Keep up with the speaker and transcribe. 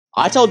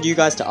I told you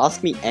guys to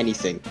ask me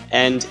anything,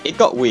 and it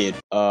got weird.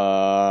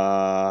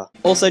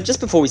 Also,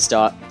 just before we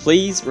start,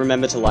 please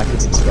remember to like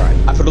and subscribe.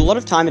 I put a lot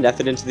of time and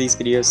effort into these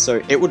videos,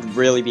 so it would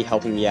really be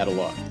helping me out a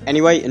lot.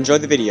 Anyway, enjoy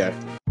the video.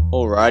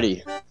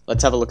 Alrighty,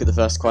 let's have a look at the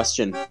first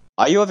question.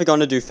 Are you ever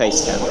gonna do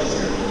Facecam?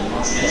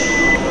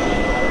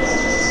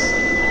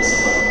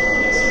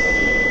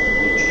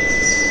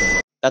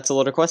 That's a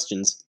lot of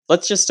questions.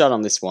 Let's just start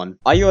on this one.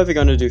 Are you ever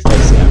going to do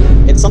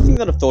Facecam? It's something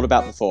that I've thought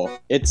about before.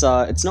 It's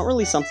not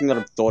really something that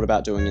I've thought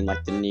about doing in,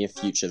 like, the near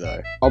future,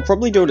 though. I'll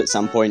probably do it at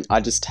some point,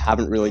 I just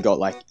haven't really got,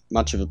 like,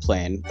 much of a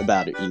plan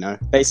about it, you know?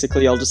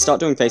 Basically, I'll just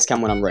start doing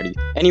Facecam when I'm ready.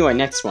 Anyway,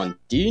 next one.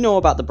 Do you know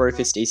about the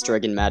Brofist Easter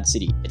egg in Mad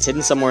City? It's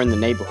hidden somewhere in the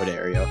neighborhood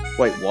area.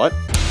 Wait, what?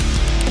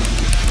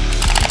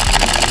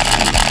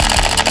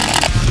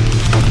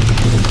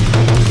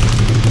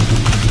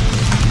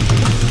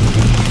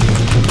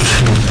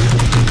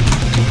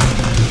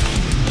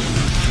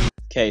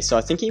 Okay, so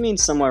I think he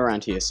means somewhere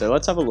around here, so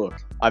let's have a look.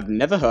 I've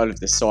never heard of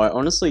this, so I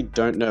honestly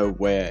don't know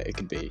where it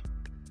could be.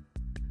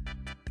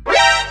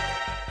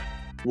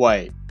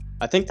 Wait,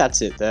 I think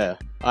that's it there.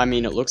 I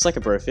mean, it looks like a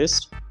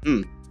Brofist.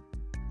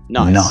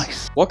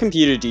 Nice. What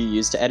computer do you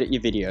use to edit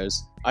your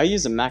videos? I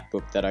use a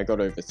MacBook that I got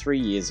over 3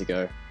 years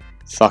ago.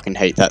 Fucking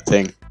hate that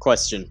thing.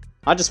 Question.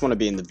 I just want to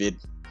be in the vid.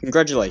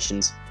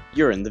 Congratulations,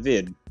 you're in the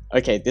vid.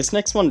 Okay, this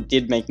next one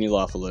did make me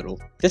laugh a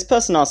little. This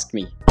person asked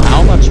me,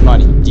 how much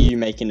money do you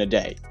make in a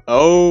day?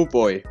 Oh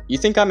boy, you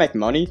think I make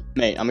money?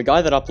 Mate, I'm a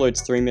guy that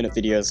uploads 3-minute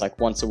videos like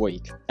once a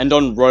week. And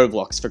on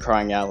Roblox, for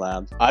crying out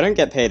loud. I don't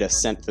get paid a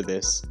cent for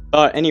this.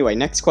 But anyway,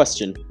 next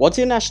question. What's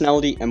your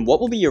nationality and what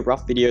will be your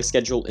rough video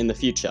schedule in the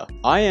future?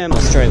 I am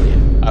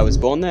Australian. I was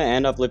born there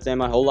and I've lived there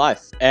my whole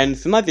life. And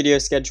for my video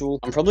schedule,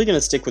 I'm probably going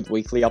to stick with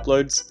weekly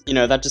uploads. You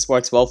know, that just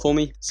works well for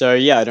me. So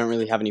yeah, I don't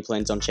really have any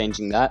plans on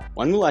changing that.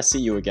 When will I see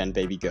you again,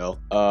 baby girl?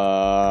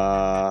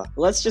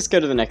 Let's just go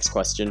to the next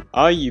question.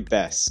 Are you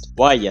best?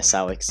 Why, yes,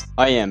 Alex.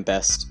 I am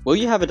best. Will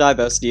you have a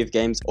diversity of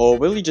games or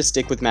will you just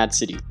stick with Mad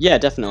City? Yeah,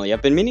 definitely.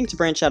 I've been meaning to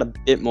branch out a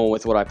bit more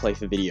with what I play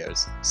for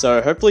videos.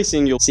 So hopefully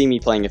soon you'll see me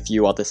playing a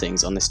few other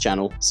things on this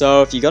channel.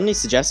 So if you got any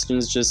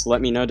suggestions, just let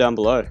me know down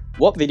below.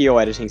 What video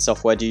editing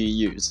software do you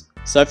use?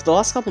 So for the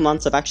last couple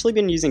months, I've actually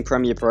been using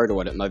Premiere Pro to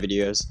edit my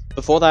videos.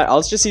 Before that, I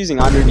was just using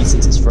iMovie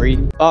since it's free,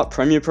 but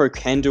Premiere Pro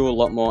can do a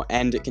lot more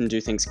and it can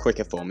do things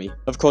quicker for me.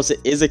 Of course,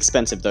 it is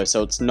expensive though,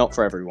 so it's not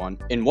for everyone.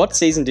 In what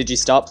season did you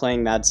start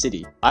playing Mad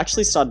City? I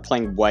actually started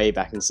playing way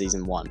back in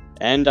season 1,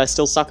 and I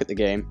still suck at the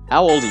game.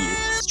 How old are you?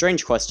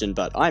 Strange question,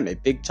 but I'm a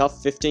big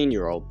tough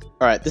 15-year-old.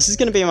 Alright, this is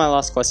going to be my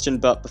last question,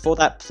 but before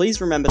that,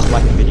 please remember to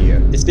like the video.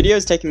 This video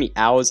has taken me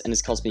hours and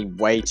has cost me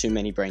way too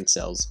many brain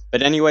cells.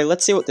 But anyway,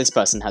 let's see what this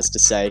person has to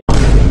say.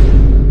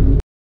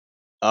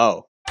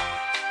 Oh.